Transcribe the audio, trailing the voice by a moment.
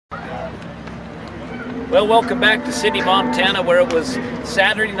Well, welcome back to Sidney, Montana, where it was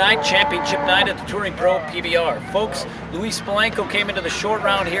Saturday night, championship night at the Touring Pro PBR. Folks, Luis Blanco came into the short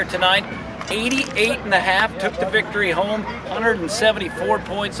round here tonight, 88.5, took the victory home, 174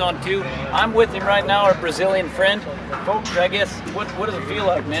 points on two. I'm with him right now, our Brazilian friend. Folks, I guess, what does it feel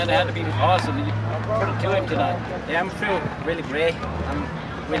like, man? It had to be awesome. You put it to him tonight. Yeah, I'm feeling really great.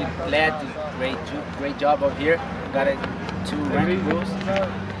 I'm really glad. Great job out here. Got it 2 ranking rules.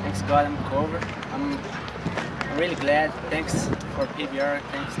 Thanks God I'm covered. I'm really glad. Thanks for PBR.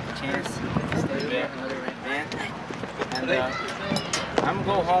 Thanks for the chance to stay here, another event. And I'm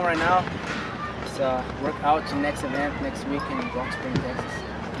going home right now. So work out to next event next week in Rock Spring, Texas.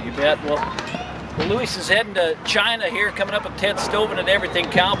 You bet. Well, Luis is heading to China here, coming up with Ted Stoven at Everything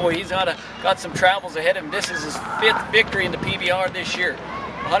Cowboy. He's got some travels ahead of him. This is his 5th victory in the PBR this year.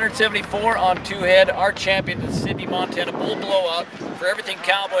 174 on 2 head, our champion in Sidney, Montana, bull blowout. For Everything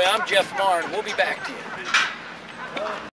Cowboy, I'm Marn. We'll be back to you.